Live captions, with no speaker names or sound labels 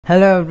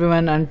Hello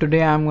everyone, and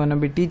today I'm going to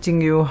be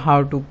teaching you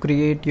how to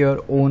create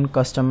your own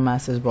custom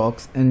message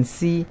box in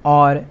C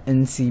or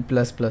in C++.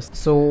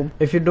 So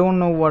if you don't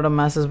know what a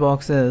message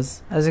box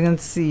is, as you can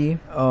see,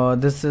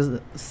 this is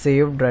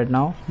saved right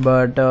now,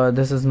 but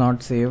this is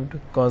not saved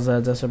because I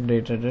just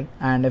updated it.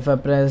 And if I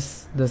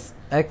press this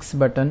X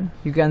button,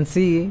 you can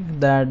see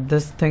that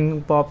this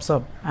thing pops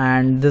up,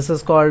 and this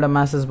is called a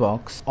message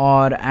box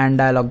or an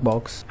dialog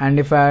box. And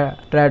if I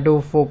try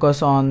to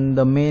focus on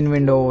the main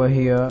window over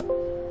here,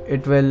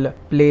 it will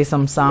play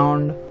some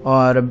sound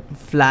or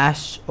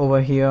flash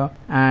over here,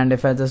 and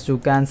if I just do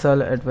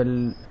cancel, it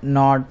will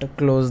not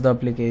close the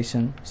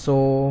application.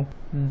 So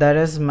that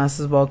is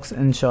message box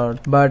in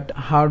short. But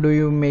how do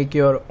you make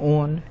your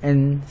own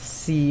in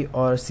C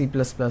or C++?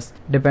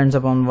 Depends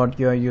upon what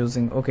you are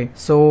using. Okay,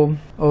 so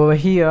over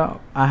here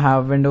I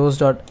have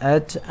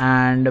windows.h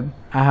and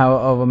I have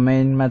our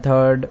main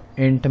method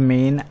int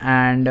main,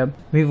 and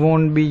we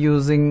won't be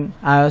using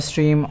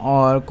iostream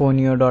or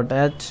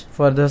conio.h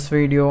for this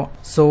video.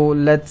 So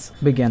let's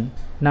begin.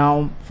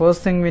 Now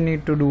first thing we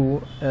need to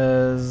do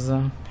is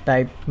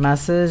type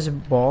message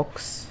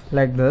box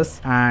like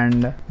this,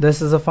 and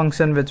this is a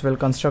function which will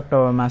construct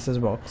our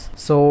message box.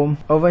 So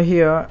over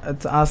here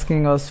it's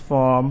asking us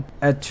for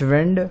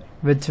hwind,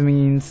 which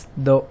means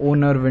the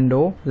owner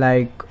window,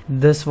 like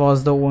this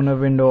was the owner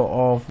window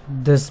of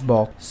this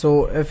box.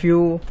 So if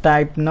you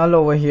type null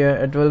over here,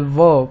 it will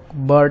work,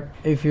 but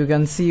if you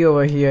can see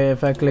over here,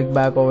 if I click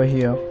back over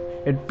here,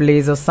 it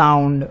plays a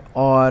sound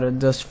or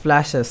just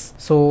flashes.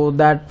 So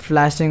that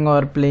flashing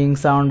or playing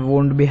sound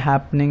won't be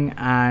happening,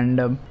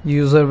 and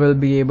user will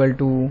be able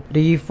to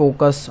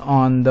refocus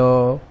on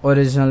the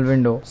original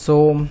window.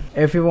 So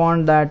if you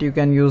want that, you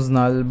can use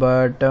null,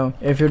 but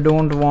if you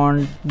don't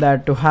want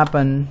that to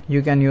happen,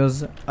 you can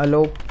use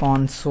allow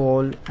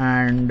console,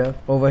 and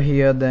over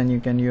here then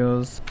you can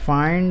use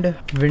find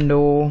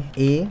window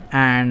A,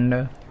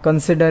 and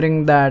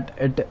considering that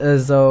it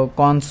is a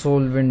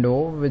console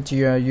window which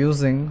you are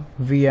using,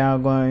 we are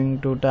going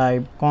to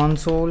type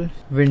console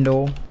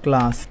window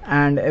class.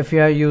 And if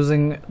you are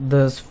using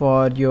this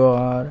for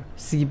your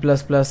C++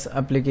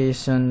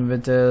 application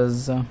which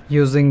is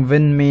using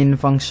winMain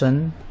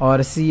function,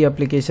 or C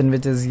application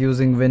which is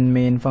using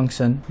winMain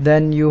function,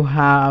 then you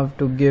have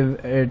to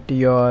give it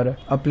your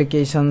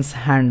application's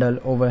handle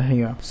over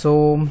here.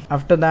 So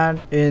after that,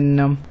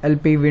 in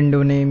LP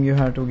window name you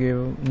have to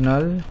give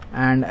null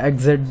and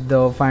exit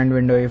the find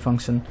window A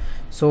function.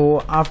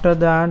 So after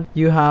that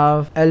you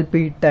have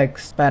LP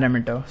text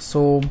parameter.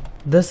 So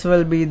this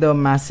will be the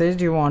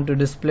message you want to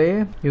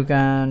display. You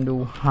can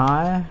do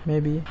hi,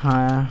 maybe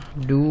hi,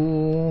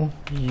 do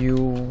you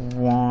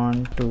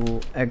want to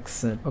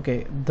exit?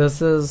 Okay,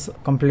 this is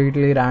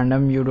completely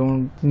random. You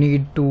don't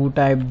need to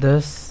type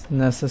this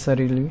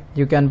necessarily.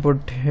 You can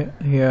put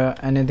here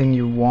anything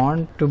you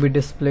want to be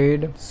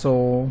displayed.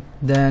 So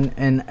then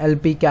in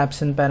LP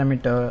caption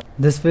parameter,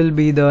 this will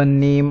be the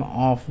name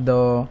of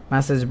the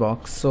message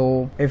box.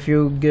 So if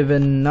you give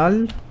in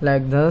null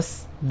like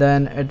this,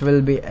 then it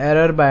will be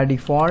error by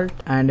default,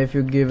 and if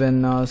you give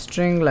in a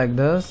string like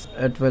this,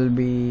 it will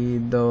be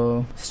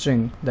the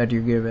string that you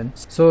give in.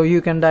 So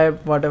you can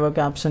type whatever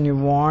caption you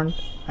want.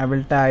 I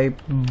will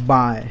type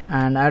bye,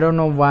 and I don't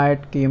know why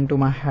it came to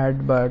my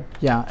head, but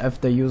yeah, if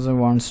the user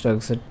wants to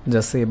exit,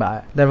 just say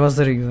bye. That was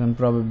the reason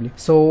probably.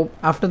 So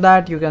after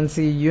that you can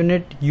see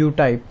unit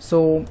utype.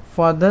 So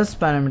for this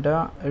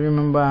parameter,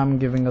 remember I'm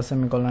giving a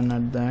semicolon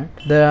at that.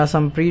 There are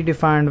some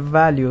predefined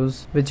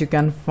values which you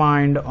can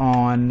find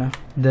on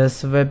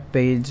this web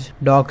page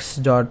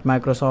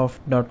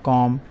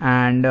docs.microsoft.com,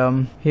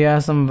 and here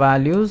are some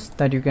values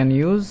that you can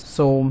use.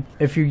 So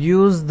if you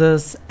use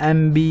this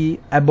mb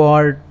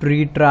abort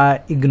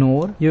retry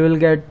ignore, you will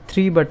get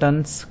 3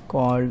 buttons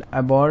called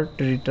abort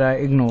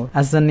retry ignore.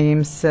 As the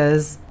name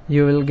says,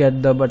 you will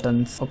get the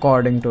buttons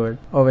according to it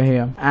over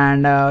here,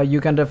 and you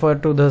can refer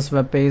to this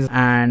web page,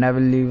 and I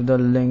will leave the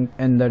link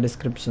in the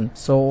description.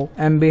 So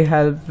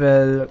mbhelp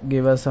will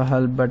give us a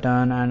help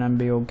button, and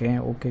mb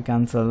okay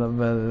cancel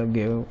will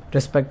give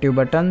respective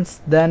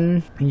buttons.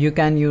 Then you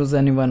can use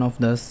any one of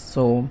this.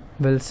 So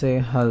we'll say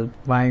help.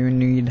 Why you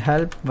need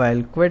help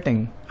while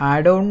quitting?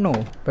 I don't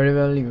know, but we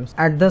will use.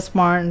 At this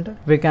point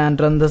we can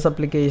run this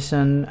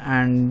application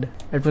and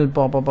it will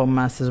pop up a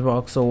message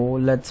box. So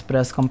let's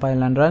press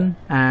compile and run,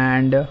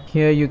 and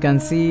here you can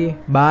see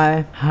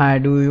bye, hi,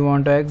 do you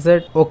want to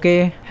exit,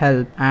 okay,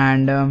 help,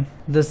 and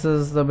this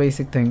is the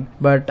basic thing.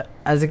 But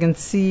as you can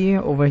see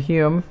over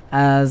here,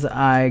 as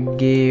I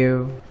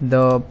gave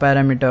the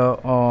parameter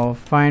of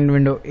find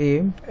window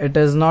A, it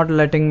is not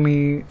letting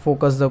me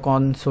focus the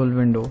console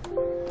window.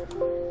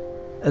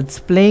 It's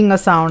playing a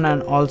sound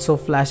and also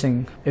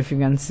flashing, if you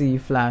can see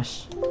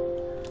flash,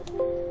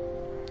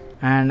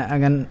 and I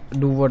can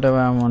do whatever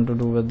I want to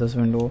do with this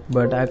window,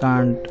 but I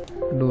can't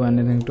do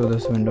anything to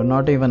this window,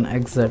 not even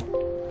exit.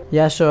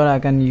 Yeah, sure, I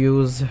can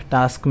use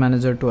task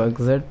manager to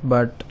exit,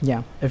 but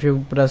yeah, if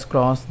you press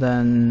cross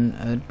then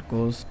it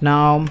goes.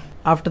 Now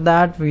after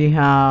that we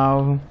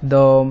have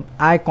the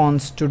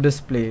icons to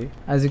display.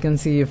 As you can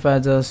see, if I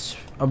just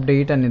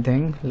update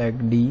anything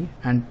like D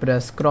and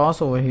press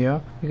cross over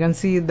here, you can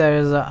see there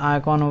is an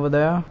icon over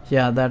there.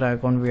 Yeah, that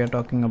icon we are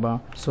talking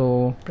about.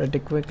 So pretty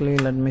quickly,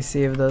 let me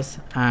save this,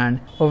 and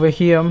over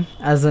here,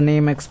 as the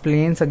name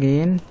explains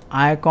again,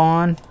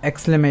 icon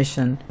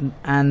exclamation,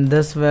 and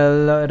this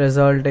will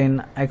result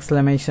in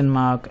exclamation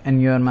mark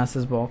in your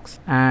message box,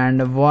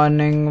 and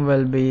warning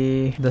will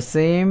be the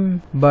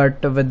same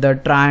but with the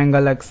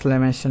triangle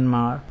exclamation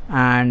mark,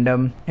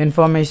 and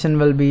information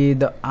will be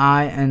the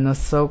I in a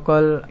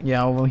circle.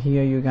 Yeah, over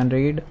here you can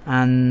read,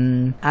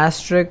 and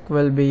asterisk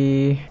will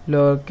be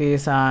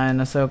lowercase I in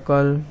a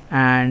circle,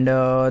 and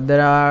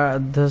there are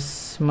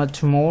this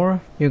much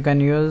more you can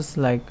use,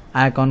 like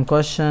icon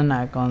question,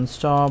 icon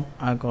stop,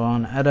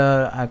 icon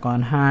error,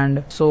 icon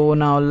hand. So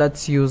now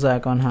let's use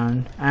icon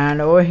hand,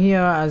 and over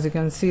here as you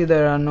can see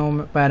there are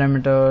no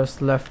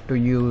parameters left to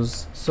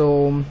use.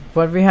 So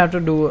what we have to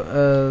do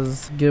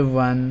is give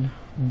one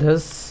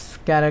this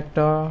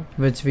character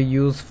which we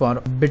use for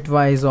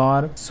bitwise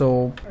OR.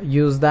 So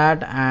use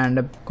that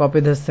and copy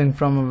this thing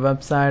from a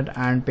website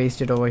and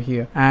paste it over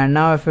here. And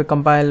now if we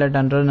compile it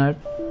and run it,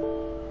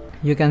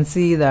 you can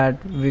see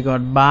that we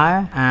got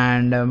buy,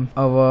 and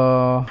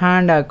our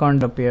hand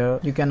icon appear.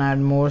 You can add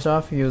more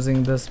stuff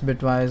using this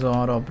bitwise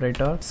OR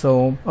operator.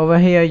 So over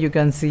here you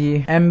can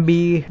see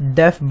MB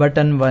def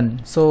button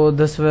 1. So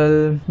this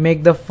will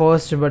make the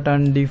first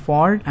button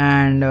default,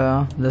 and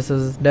this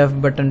is def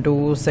button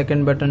 2,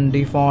 second button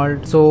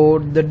default. So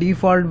the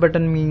default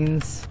button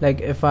means,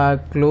 like if I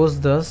close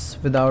this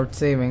without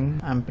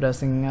saving, I'm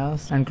pressing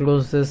S and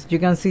close this, you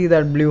can see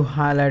that blue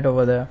highlight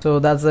over there. So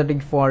that's the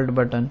default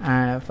button,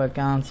 and if I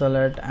cancel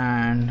it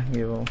and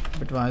give a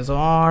bitwise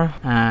OR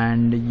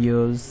and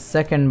use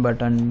second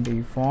button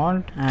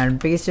default and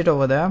paste it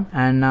over there,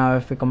 and now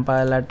if we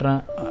compile it,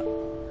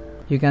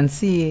 you can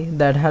see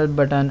that help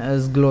button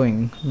is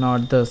glowing,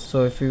 not this.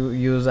 So if you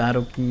use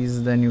arrow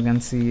keys, then you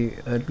can see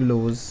it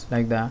glows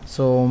like that.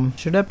 So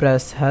should I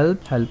press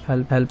help? Okay,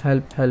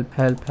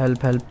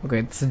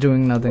 it's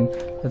doing nothing.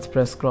 Let's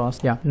press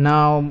cross. Yeah,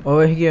 now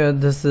over here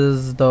this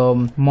is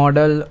the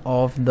model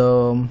of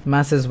the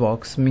message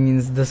box,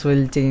 means this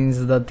will change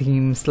the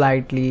theme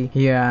slightly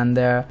here and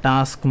there.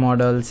 Task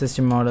model,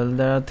 system model,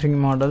 there are 3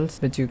 models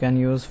which you can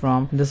use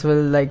from. This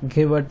will like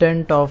give a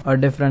tint of a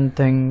different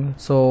thing.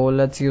 So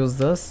let's use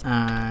this,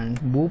 and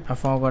boop, I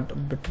forgot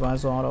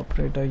bitwise OR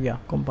operator. Yeah,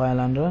 compile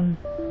and run.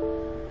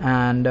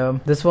 And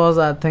this was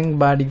I think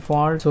by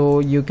default, so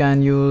you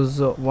can use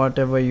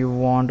whatever you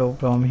want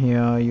from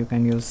here. You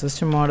can use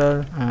system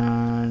model,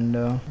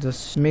 and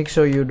just make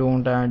sure you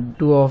don't add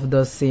 2 of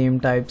the same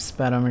types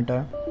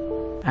parameter.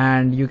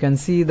 And you can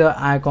see the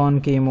icon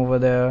came over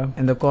there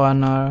in the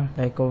corner,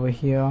 like over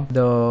here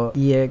the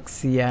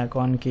exe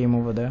icon came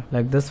over there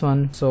like this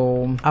one.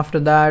 So after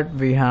that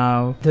we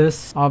have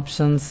this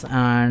options,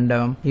 and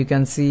you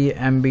can see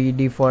MB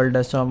default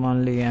desktop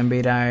only,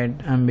 MB write,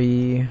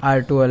 MB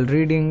R2L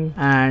reading,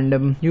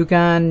 and you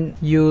can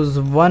use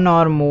one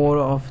or more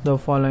of the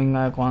following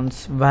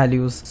icons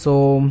values.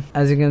 So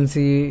as you can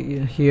see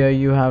here,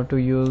 you have to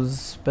use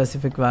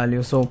specific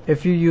value. So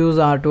if you use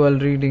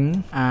R2L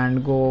reading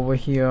and go over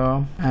here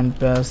and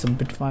press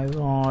bitwise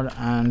OR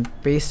and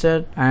paste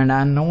it, and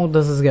I know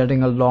this is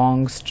getting a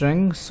long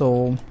string,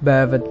 so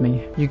bear with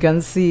me. You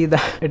can see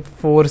that it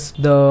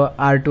forced the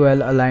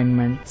R2L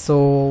alignment,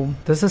 so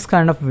this is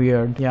kind of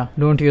weird. Yeah,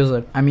 don't use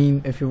it. I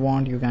mean, if you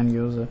want you can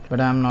use it,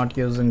 but I'm not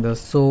using this.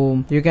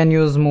 So you can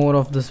use more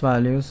of this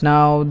values.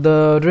 Now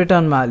the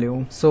return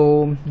value,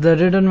 so the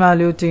return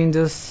value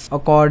changes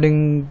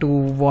according to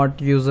what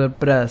user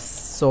press.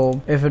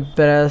 So if it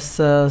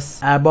presses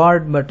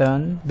abort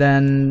button,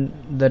 then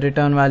the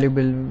return value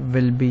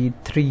will be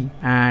 3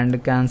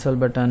 and cancel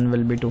button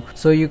will be 2.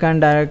 So you can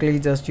directly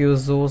just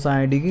use those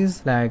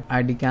IDs, like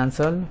ID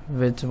cancel,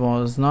 which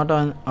was not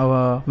on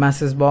our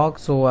message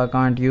box, so I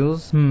can't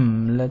use.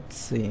 Let's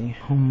see,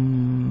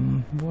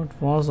 what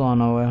was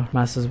on our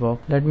message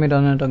box? Let me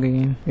run it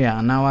again.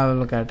 Yeah, now I will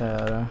look at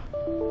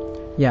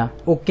yeah,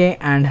 OK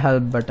and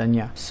help button.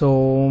 Yeah,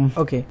 so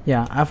okay,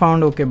 yeah, I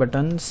found OK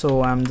button,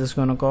 so I'm just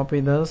gonna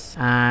copy this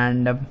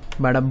and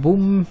bada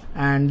boom,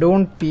 and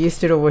don't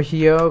paste it over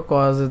here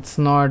cause it's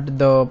not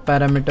the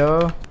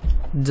parameter.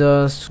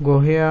 Just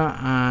go here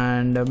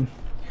and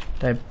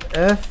type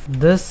if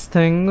this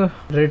thing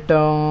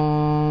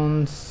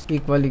returns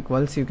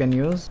equals, you can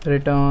use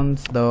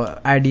returns the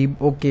ID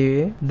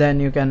OK, then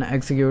you can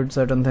execute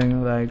certain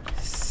things like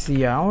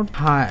cout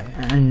hi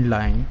end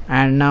line.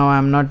 And now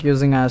I'm not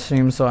using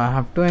iStream, so I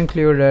have to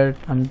include it.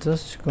 I'm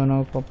just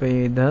gonna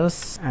copy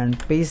this and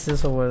paste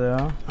this over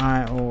there,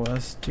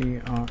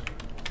 IOSTRM,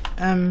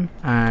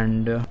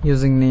 and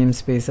using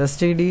namespace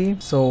std.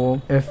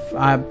 So if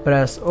I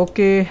press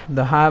OK,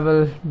 the hi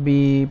will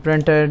be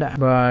printed,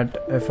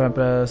 but if I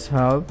press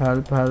help,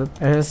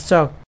 it is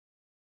stuck.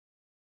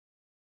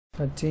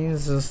 I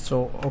change this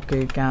to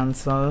OK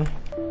cancel.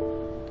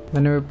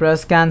 When we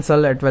press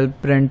cancel, it will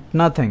print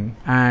nothing,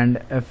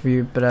 and if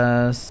we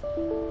press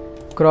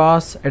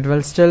cross, it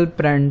will still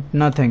print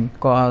nothing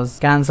cause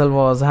cancel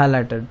was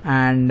highlighted.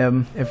 And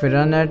if we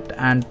run it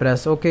and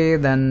press OK,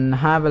 then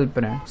have will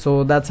print.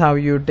 So that's how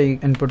you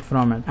take input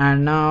from it.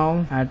 And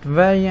now at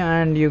very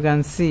end you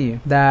can see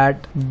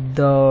that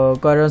the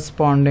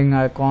corresponding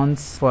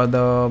icons for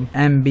the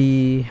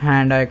MB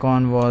hand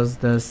icon was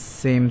the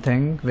same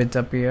thing which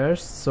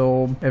appears.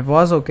 So it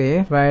was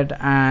okay, right?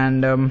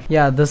 And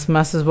yeah, this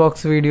message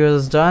box video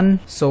is done.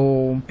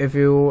 So if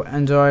you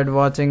enjoyed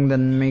watching,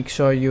 then make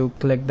sure you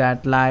click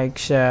that like,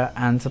 share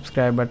and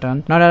subscribe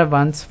button, not at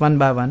once, one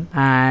by one.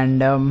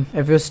 And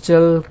if you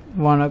still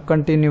want to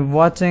continue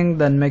watching,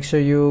 then make sure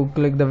you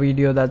click the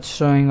video that's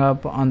showing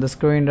up on the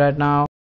screen right now.